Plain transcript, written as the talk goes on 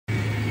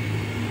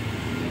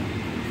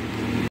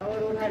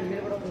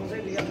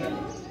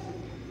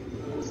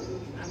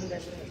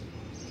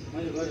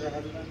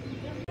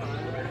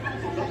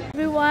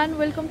Everyone,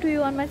 welcome to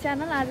you on my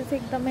channel. आज चाहिँ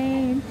एकदमै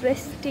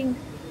इन्ट्रेस्टिङ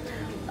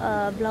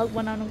ब्लग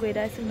बनाउन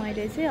गइरहेको छु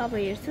मैले चाहिँ। अब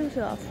हेर्छु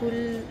फुल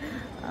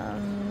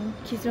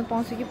खिच्न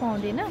पाउँछु कि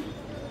पाउँदैन।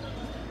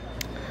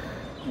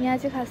 यहाँ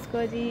चाहिँ खास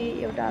गरी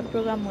एउटा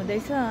प्रोग्राम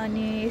हुँदैछ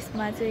अनि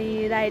यसमा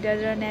चाहिँ राइडर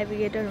र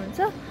नेभिगेटर हुन्छ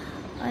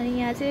अनि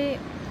यहाँ चाहिँ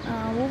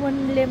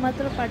वुमनले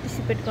मात्र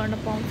पार्टिसिपेट गर्न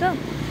पाउँछ।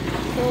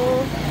 सो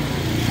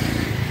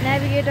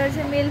नेभिगेटर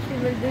चाहिँ मेल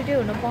फिमेल दुइटै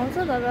हुन पाउँछ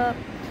तर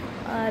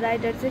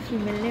राइडर चाहिँ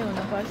फिमेल नै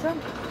हुनुपर्छ।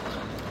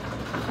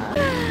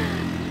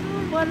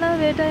 बोला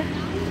बेटा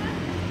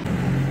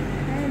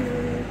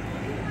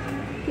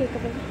के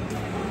कपडा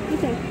के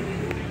छ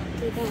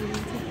बेटा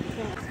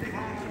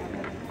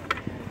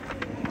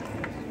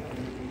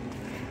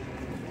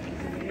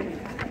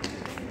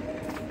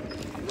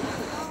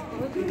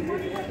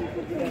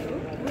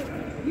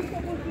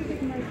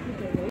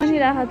अनि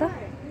राख त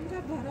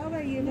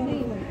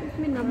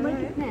इसमें नंबर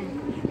कितना है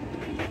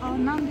और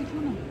नाम देखो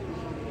ना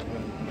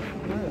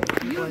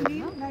यो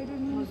राइडर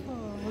नेम उसको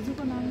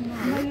हजुरको नाम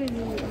मलाई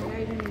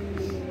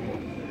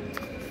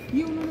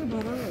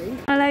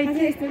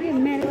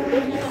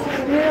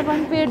मेरो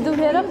पनि पेट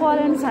दुखेर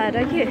करेन्ट खाएर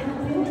के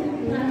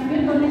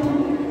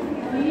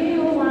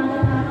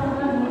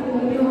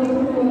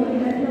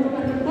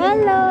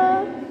hello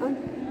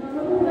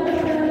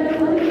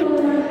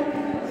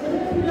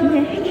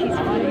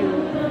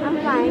I'm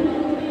fine.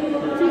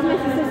 She's my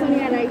sister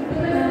Soniya Rai.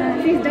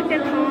 She's Dr.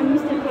 Thon,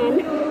 Mr. Thon.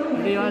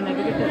 They are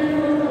navigator.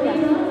 Yeah.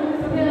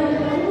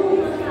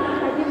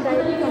 I think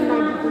directly from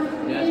Banquet.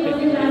 Yeah,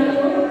 speaking. That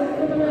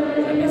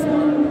is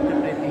typing.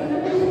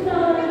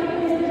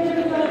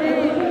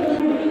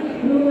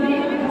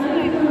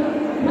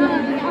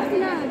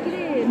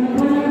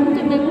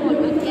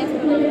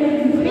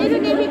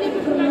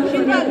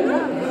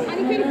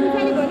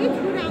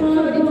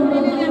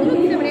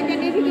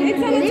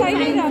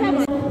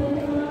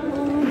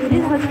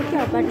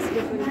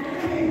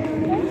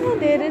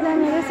 धेरै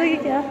जानु रहेछ कि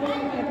क्या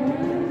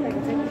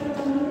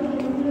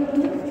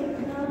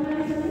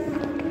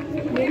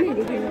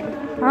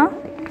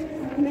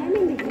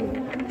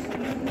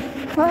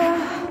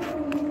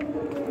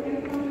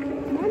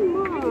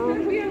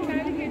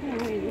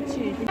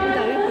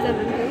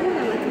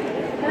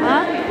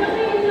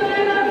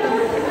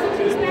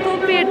तो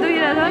पेट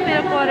दुखिरहेको छ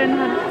मेरो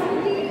करेन्टमा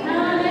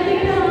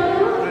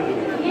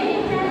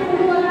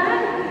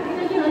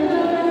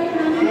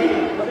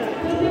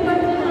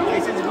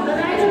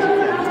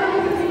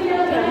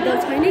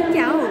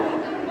क्या हो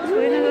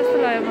छैन जस्तो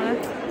लाग्यो मलाई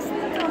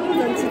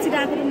झन्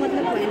छिचिरहेको त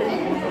मतलब भएन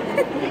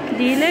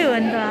ढिलै हो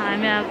नि त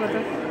हामी आएको त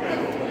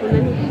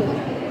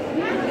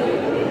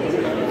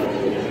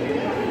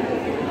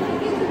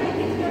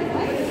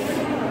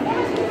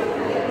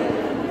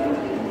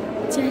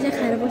चिया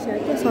खाएर बस्यो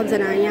क्या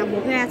सबजना यहाँ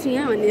भोकै आएको छु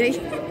यहाँ भनेर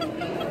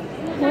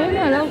होइन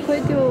होला खोइ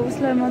त्यो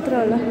उसलाई मात्र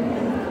होला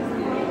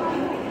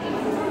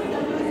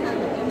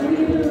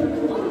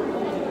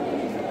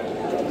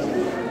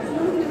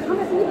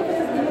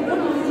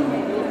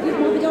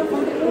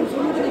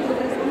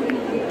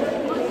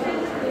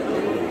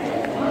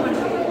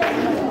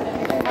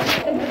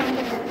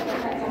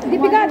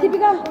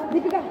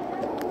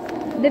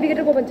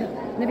नेभिगेटर को भन्छ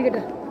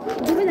नेभिगेटर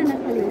दुवैजना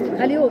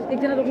खाली हो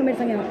एकजना रोक्नु मेरो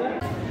सँगै हो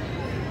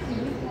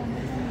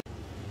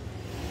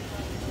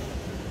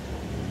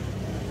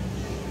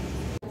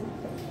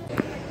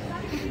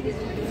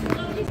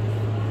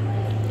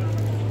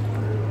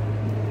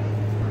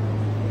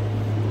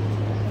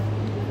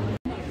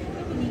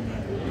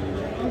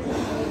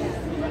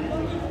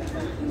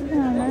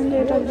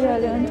लेट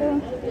दिइहाल्यो हुन्छ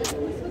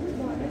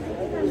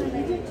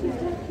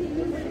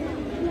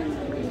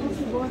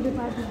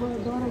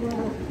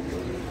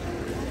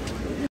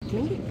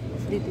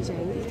देते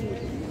जाएंगे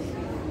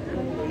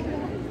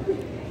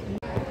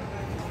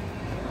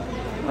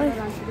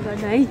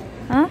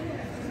हाँ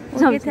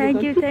ओके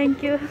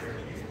थैंक यू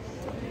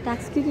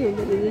ट्याक्स के हुन्छ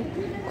दिदी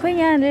खोइ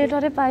यहाँ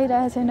रेटरै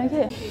पाइरहेको छैन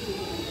के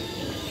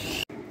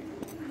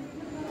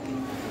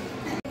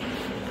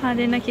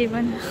खाँदैन केही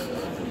पनि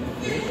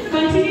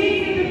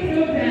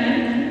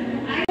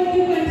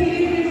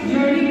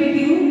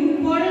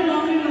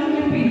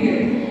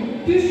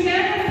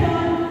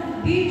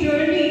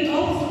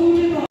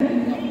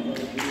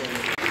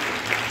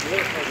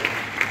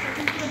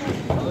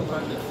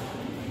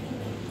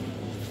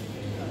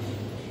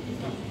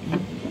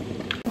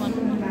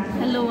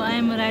Hello, I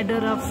am a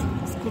rider of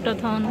scooter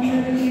Thon.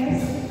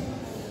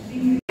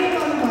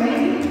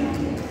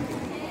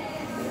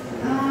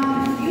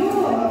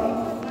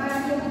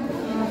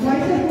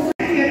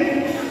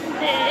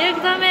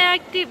 एकदमै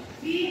active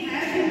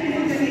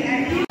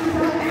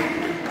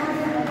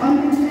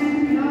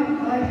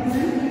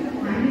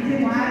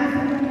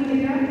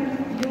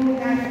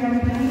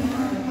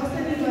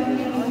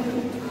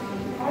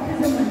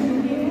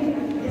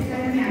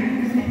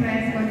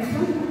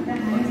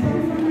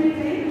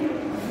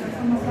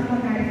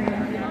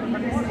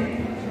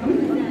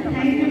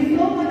Thank you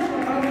so much for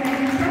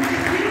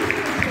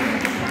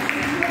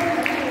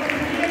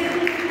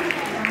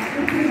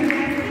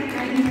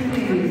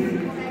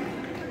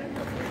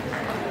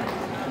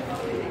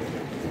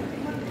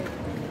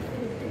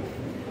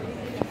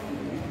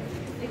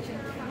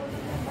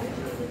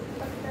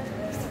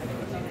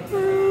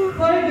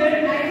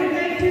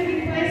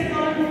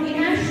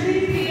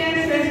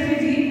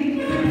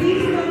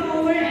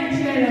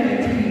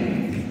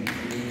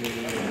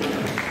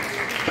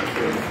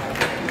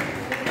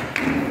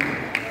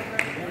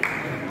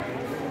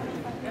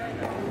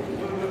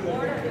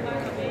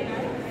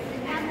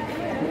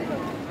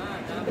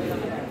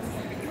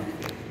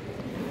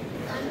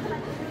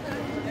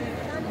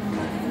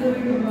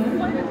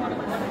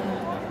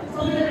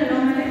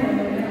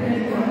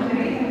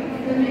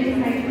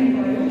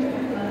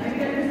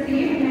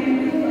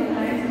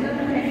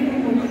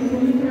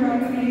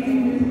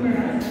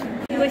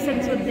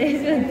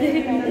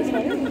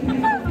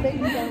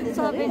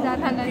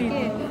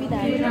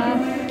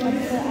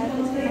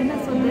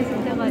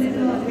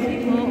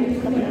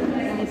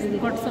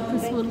not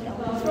successful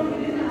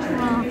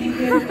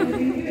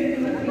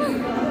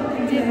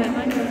जे भए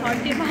पनि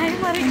 35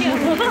 मारे के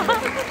हो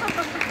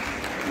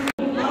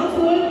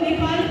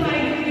Nepal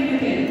Private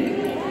Limited.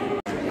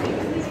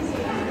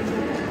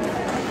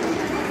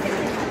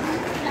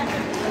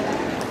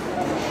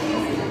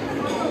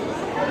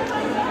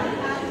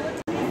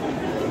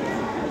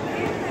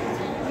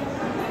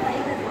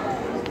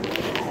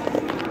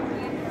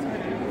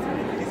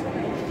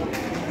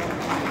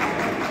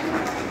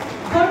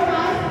 For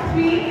task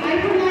 3, I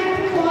would like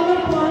to call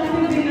upon the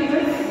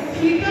winners,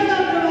 Shita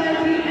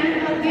Agrawalji and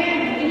again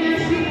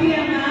Inashri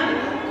ma'am.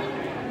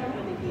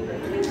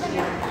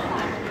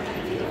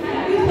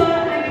 Thank you sir,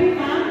 thank you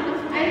ma'am.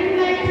 I would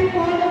like to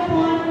call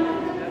upon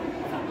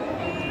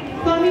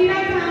Soniya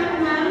Rai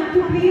ma'am to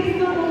please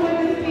come over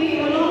the stage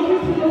along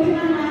with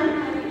Soaltee ma'am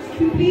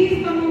to please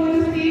come over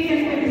the stage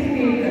and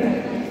participate.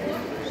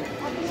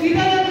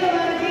 Shita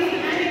Agrawalji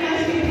and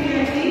Inashri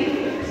ji.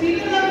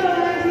 Shita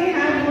Agrawalji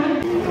have won.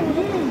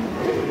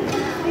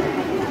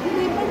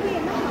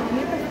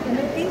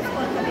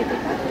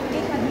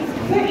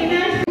 So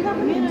Inashri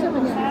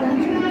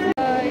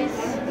guys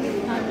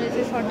हाम्रो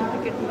चाहिँ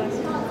certificate bus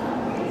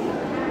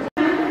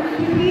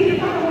please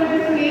come over the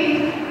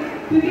stage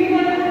to give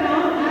us a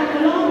round and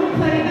along with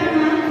Sarita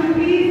ma'am to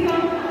please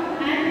come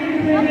and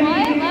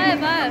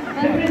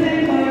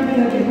represent our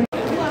judges.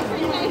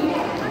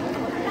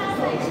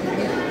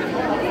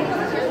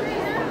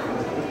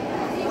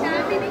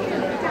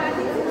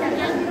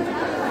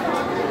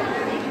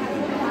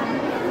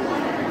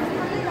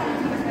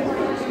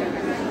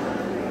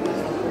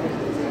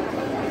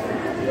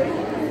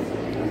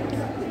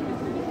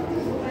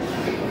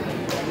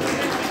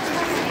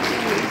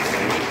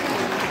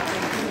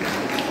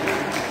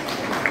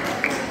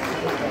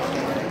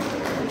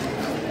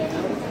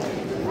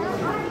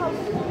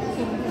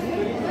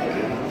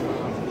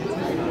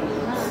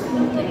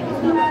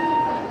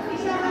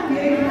 Nisha ma'am,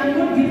 here is one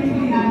more gift for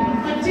you.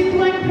 A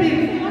chick-one trip.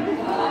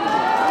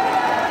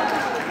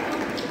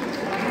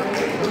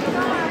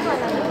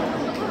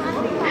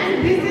 And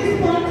this is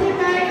sponsored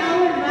by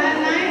our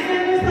nice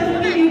member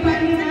Soaltee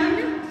ma'am.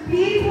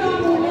 Please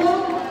come over.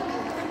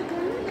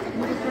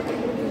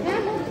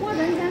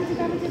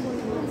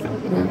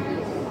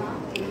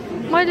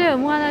 मैले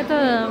मलाई त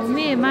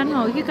मान्नु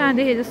हो कि कहाँ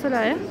देखेँ जस्तो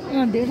लाग्यो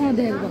धेरै ठाउँ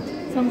देखेको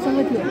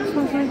सँगसँगै थियो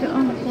सँगसँगै थियो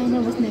चाइना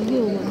बस्ने हो कि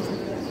हो भन्छ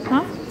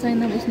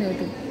चाइना बस्ने हो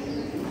त्यो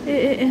ए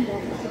ए ए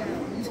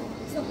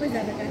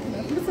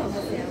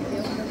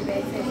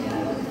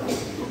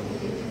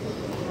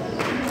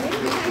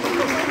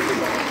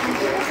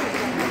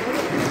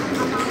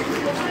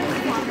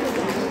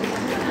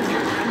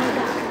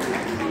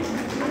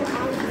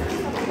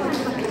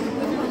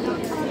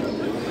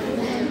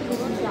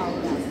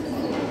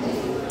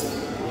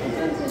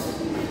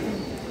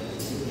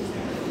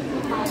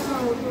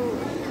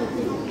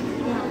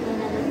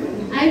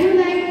I would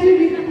like to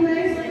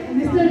request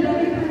Mr.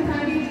 Ravi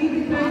Prasadi ji,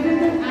 the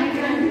president of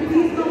ICANN, to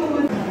please come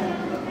over.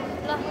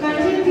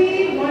 Kanchan ji,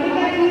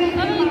 Monica ji,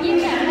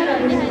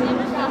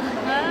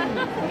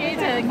 केही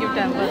छैन गिफ्ट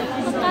हाम्रो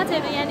कहाँ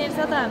छैन यहाँनिर छ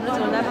त हाम्रो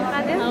झोलामा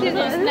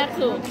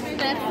काट्यो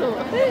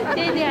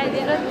त्यही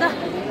देखाइदिएर नि त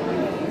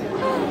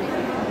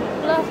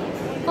ल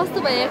कस्तो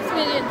भयो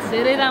एक्सपिरियन्स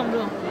धेरै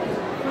राम्रो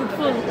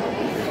फ्रुटफुल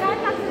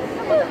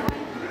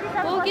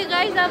ओके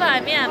गाइस अब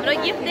हामी हाम्रो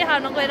गिफ्ट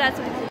देखाउन गइरहेको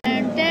छौँ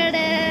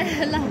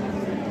ल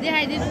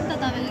देखाइदिनु नि त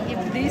तपाईँको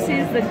gift this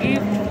is the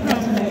gift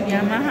from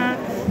Yamaha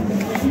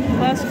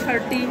first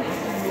 30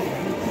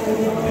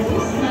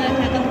 मलाई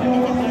थाहा त 30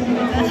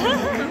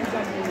 चाहिँ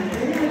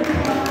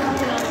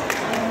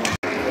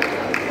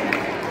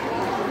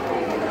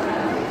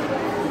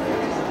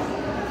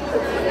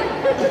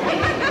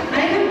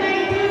I would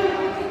like to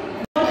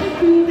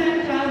tours and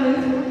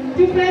travels.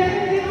 To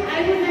present this, I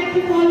would like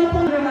to call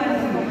upon Ravi.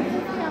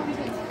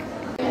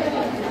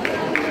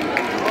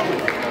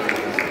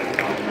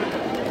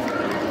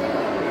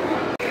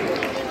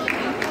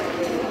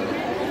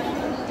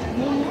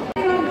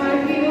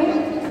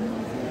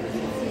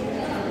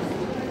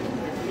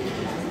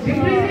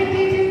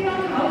 Representative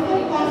from House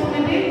of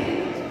Cosmetics,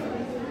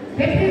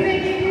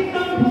 representative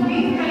from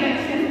Bhumi's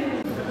Collection,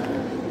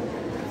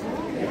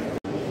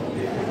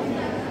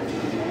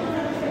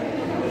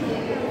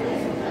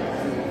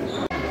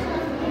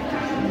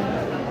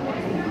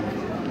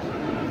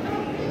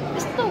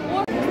 यस्तो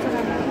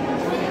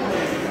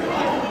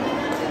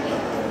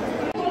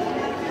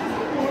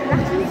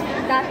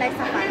दाँतलाई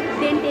सफा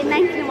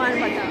 10-91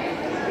 बाट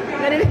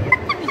गरेर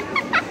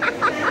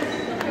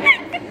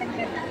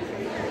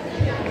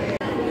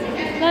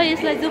ल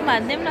यसलाई जुम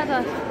हान्दिउँ न त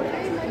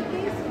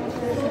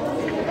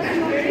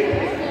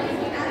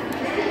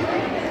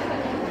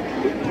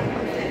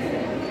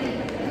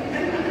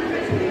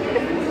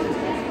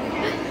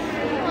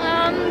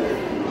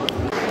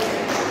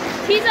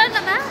खिचा न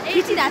मा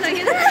खिचिरहेको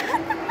छ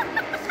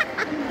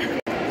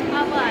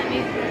अब हामी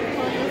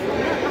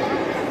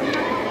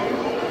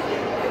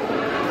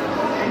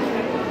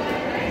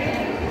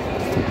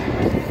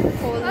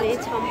Holy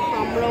chum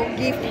from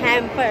gift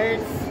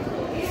hampers.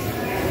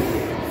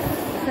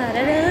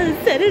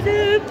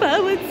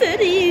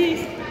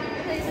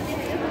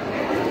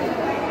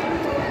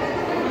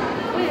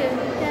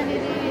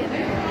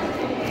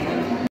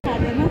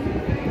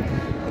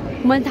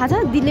 मलाई थाहा छ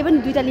दिदीले पनि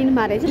दुईटा लिनु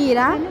भएको रहेछ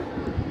केरा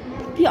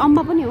कि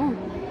अम्बा पनि हो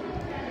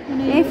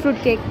ए फ्रुट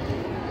केक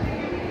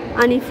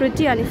अनि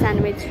फ्रुटी अनि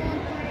स्यान्डविच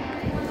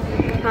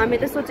हामी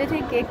त सोचेको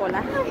थियौँ केक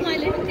होला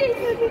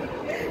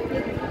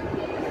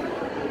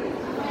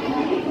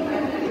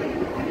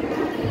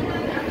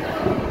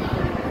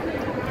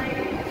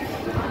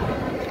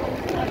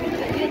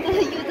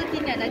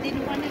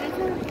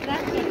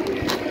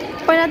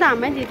पहिला त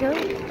हामीलाई दिएको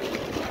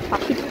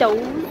थियो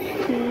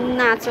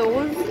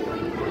नाचोस्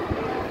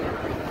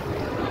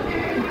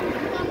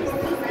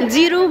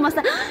जिरो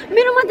मसला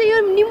मेरोमा त यो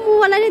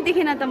निम्बुवाला नै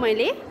देखेन त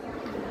मैले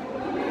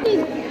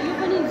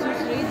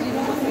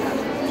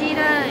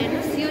जिरा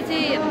हेर्नुहोस् यो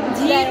चाहिँ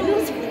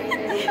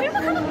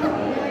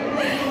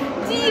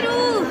जिरो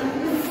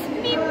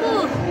निम्बु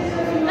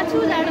माछु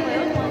जाडो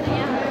भयो मलाई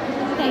यहाँ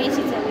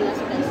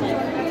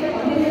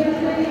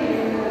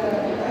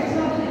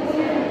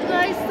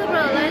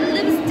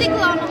लिपस्टिक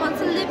लाउनु मन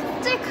छ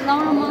लिपस्टिक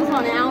लाउनु मन छ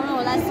भने आउनु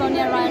होला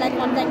सोनिया राईलाई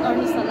कन्ट्याक्ट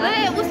गर्नुहोस् होला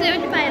ए उसले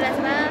पनि पाइरहेछ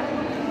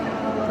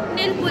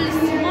नेल पोलिस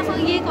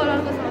मसँग यही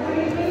कलरको छ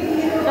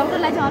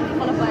डक्टरलाई चाहिँ अर्कै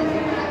कलर पाएछ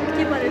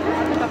के परेछ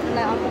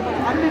डक्टरलाई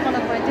अर्कै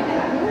कलर पाएछ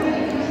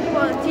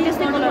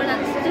त्यस्तै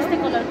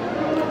कलर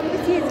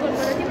चेन्ज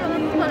गर्नुपर्छ तिम्रो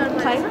कलर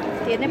खै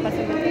हेर्नै पर्छ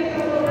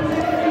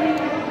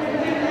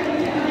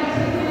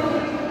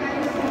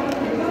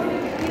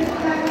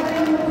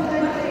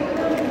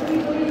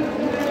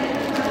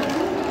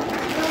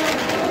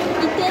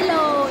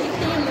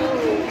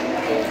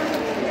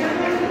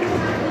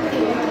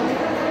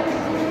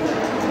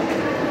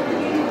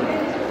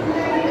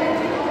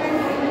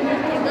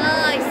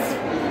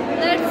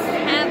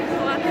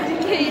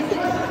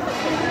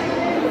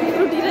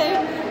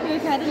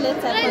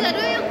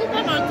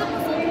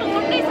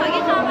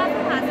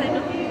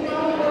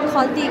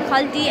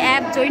खल्ती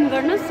एप जोइन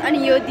गर्नुहोस् अनि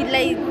यो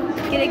दिदीलाई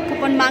के अरे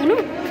कुपन माग्नु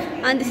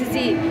अनि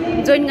त्यसपछि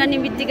जोइन गर्ने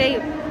बित्तिकै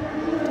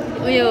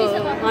उयो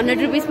 100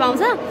 रुपिस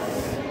पाउँछ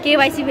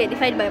केवाइसी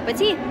भेरिफाइड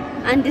भएपछि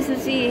अनि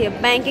त्यसपछि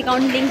ब्याङ्क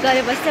एकाउन्ट लिङ्क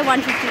गरेपछि चाहिँ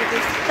 150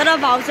 रुपिस तर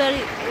भाउचर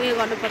उयो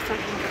गर्नुपर्छ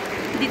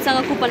दिदीसँग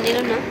कुपन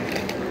लिनु न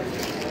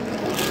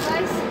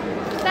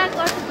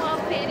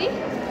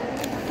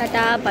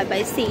tata bye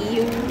by C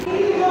you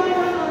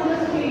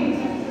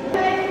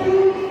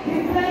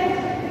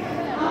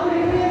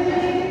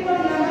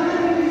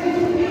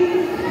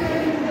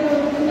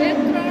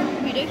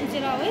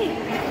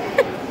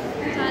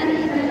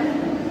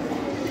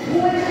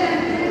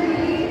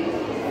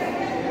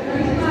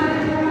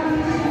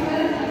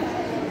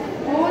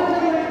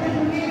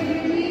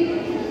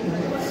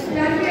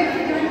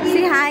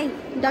Say hi,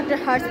 Dr.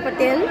 Harsh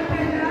Patel.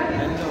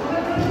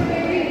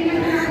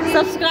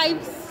 Subscribe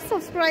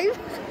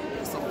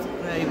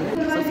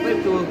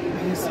to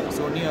Miss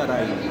Soniya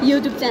Rai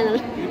YouTube channel.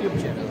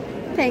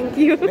 Thank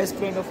you. Best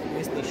friend of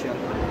Miss Nisha.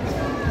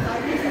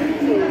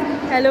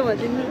 Hello,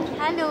 Vajini.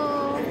 Hello.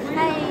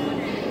 Hi.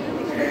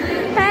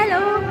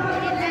 Hello.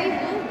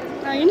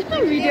 I know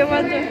video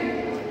matter.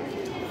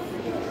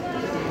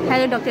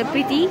 Hello, Dr.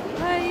 Preeti.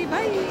 Hi,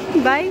 bye.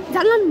 Bye.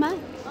 Jalan ma.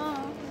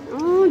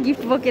 Oh,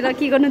 gift bokeera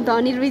ke garnu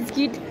dhani rich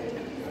kid.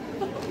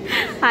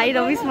 Hi,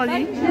 Ravi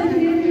Smallji.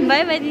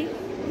 Bye, bye.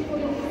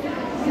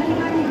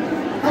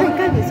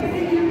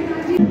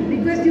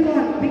 Request you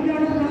all, big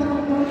round of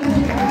applause.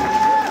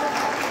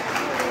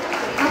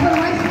 Our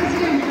Vice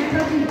President,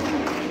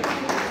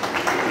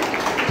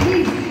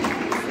 please,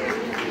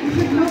 you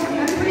should know,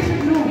 everybody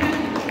should know.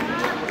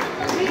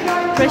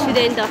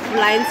 President of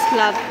Lions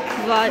Club,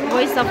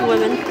 Voice of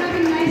Women.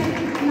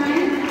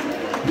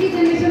 Please,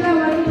 Nisha,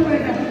 welcome to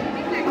it.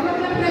 Our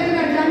club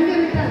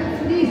president,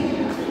 please.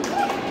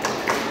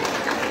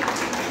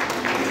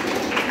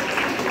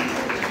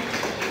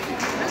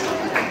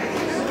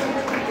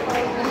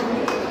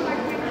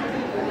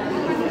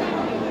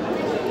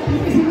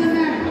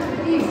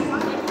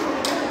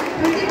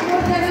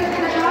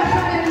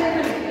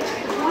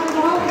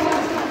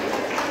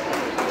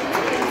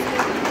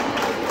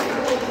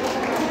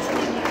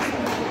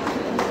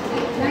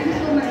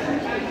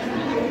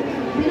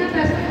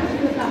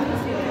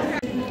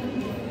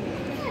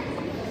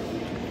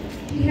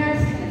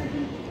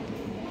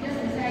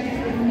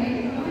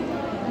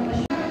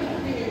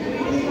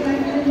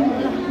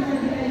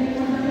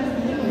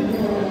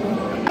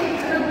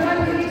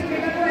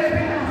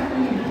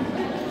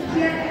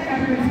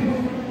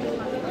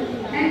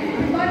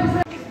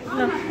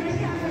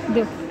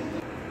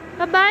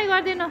 By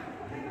गर्दिन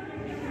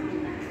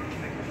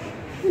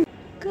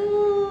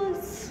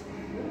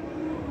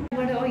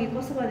अघि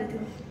कसो गरेको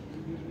थियो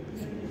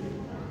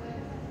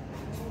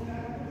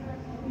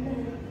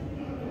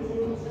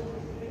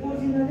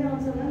ओरिजिनलै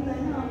आउँछ होला नि त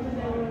होइन आउँछ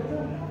ब्यागबाट त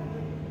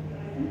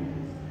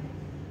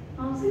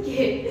आउँछ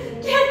के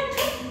के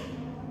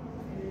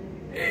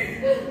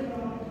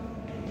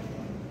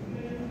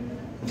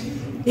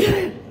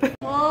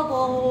हो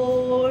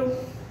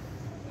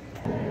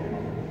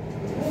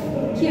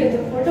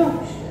त्यो फोटो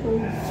के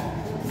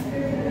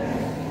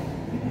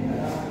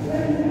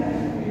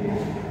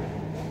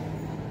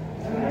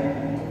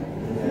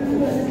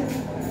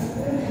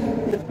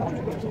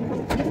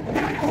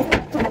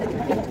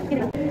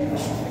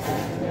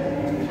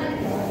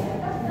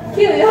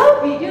हो यो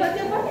भिडियो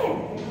त्यो पनि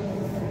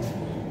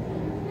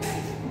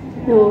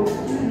हो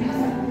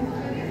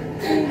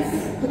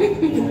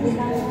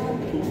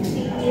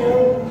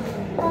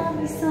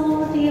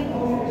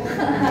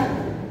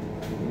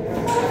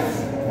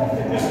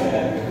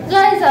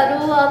गाइजहरू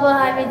अब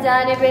हामी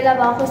जाने बेला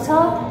भएको छ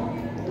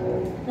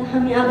र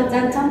हामी अब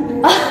जान्छौँ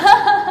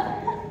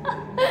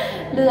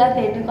लुगा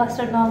फेर्नु कष्ट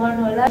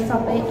नगर्नु होला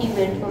सबै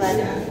इभेन्टको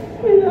बारेमा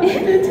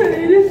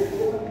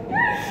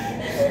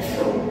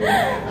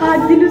हात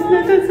दिनुस् न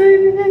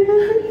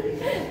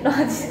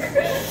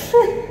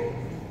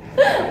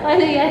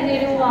अहिले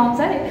यहाँनिर ऊ आउँछ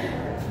नि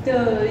त्यो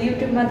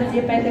युट्युबमा त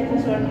जे पाइले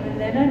पोस्ट गर्नु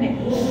मिल्दैन नि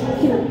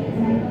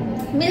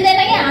मिल्दैन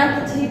कि हात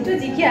छिटो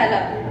झिकिहाल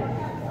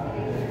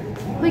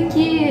खोइ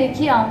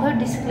के आउँछ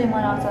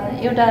डिस्क्लेमर आउँछ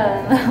एउटा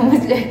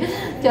उसले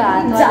त्यो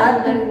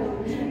हात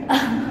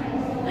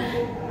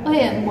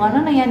ओए भन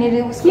न यहाँनिर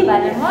उसको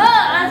बारेमा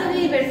आज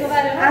इभेन्टको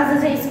बारेमा आज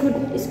चाहिँ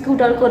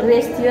स्कुटरको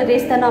रेस थियो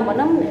रेस त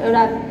नभनौँ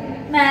एउटा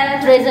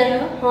ट्रेजर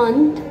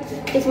हन्ट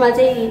त्यसमा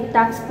चाहिँ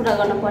टास्क पुरा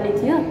गर्न पर्ने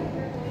थियो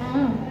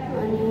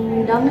अनि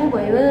रमाइलो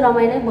भयो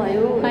रमाइलो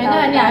भयो होइन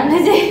अनि हामीले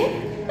चाहिँ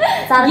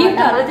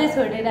गिफ्टहरू चाहिँ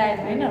छोडेर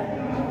आयौँ होइन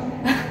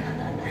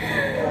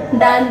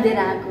दान दिएर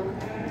आएको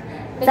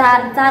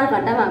 4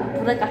 घन्टामा हामी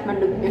पुरै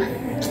काठमाडौँ पुग्यो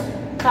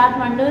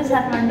काठमाडौँ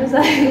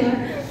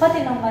कति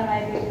नम्बरमा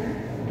आइपुग्यो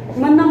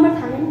म नम्बर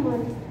थाहा छैन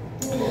मलाई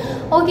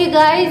ओके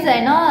गाइज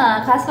होइन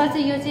खास गरी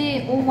चाहिँ यो चाहिँ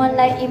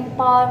वुमनलाई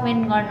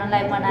इम्पावरमेन्ट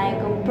गर्नलाई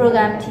बनाएको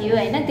प्रोग्राम थियो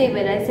होइन त्यही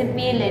भएर चाहिँ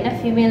मेल होइन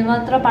फिमेल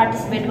मात्र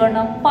पार्टिसिपेट गर्न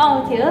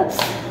पाउँथ्यो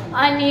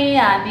अनि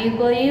हामी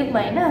गयौँ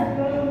होइन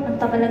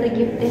तपाईँलाई त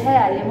गिफ्ट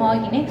देखाइहालेँ म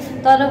अघि नै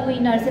तर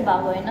विनर चाहिँ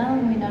भएको होइन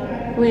विनर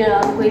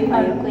कोही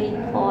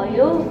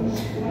भयो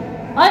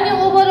अनि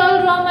ओभरअल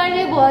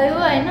रमाइलो भयो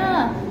होइन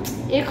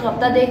एक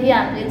हप्तादेखि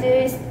हामीले चाहिँ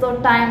यस्तो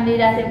टाइम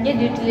लिइरहेको थियौँ कि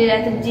ड्युटी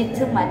लिइरहेको थियौँ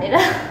जित्छौँ भनेर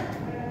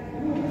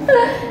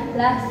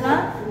लास्टमा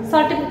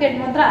सर्टिफिकेट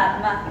मात्र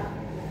हातमा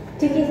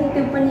ठिकै छ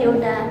त्यो पनि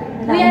एउटा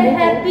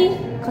ह्याप्पी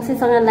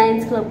कसैसँग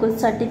लायन्स क्लबको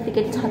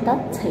सर्टिफिकेट छ त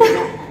छैन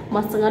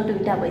मसँग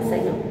 2टा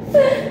भइसक्यो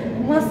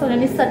मसँग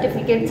नि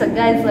सर्टिफिकेट छ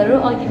गाइजहरू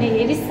अघि नै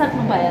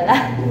हेरिसक्नु भयो होला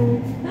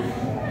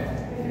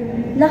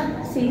ल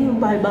C you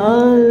by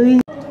by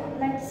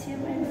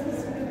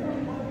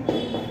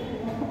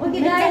okay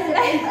guys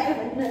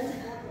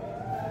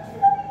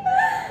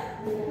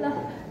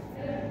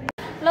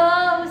ल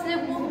उसले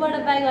मुखबाट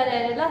बाई गरे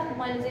अरे ल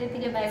मैले चाहिँ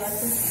यतिकै बाई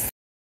गर्छु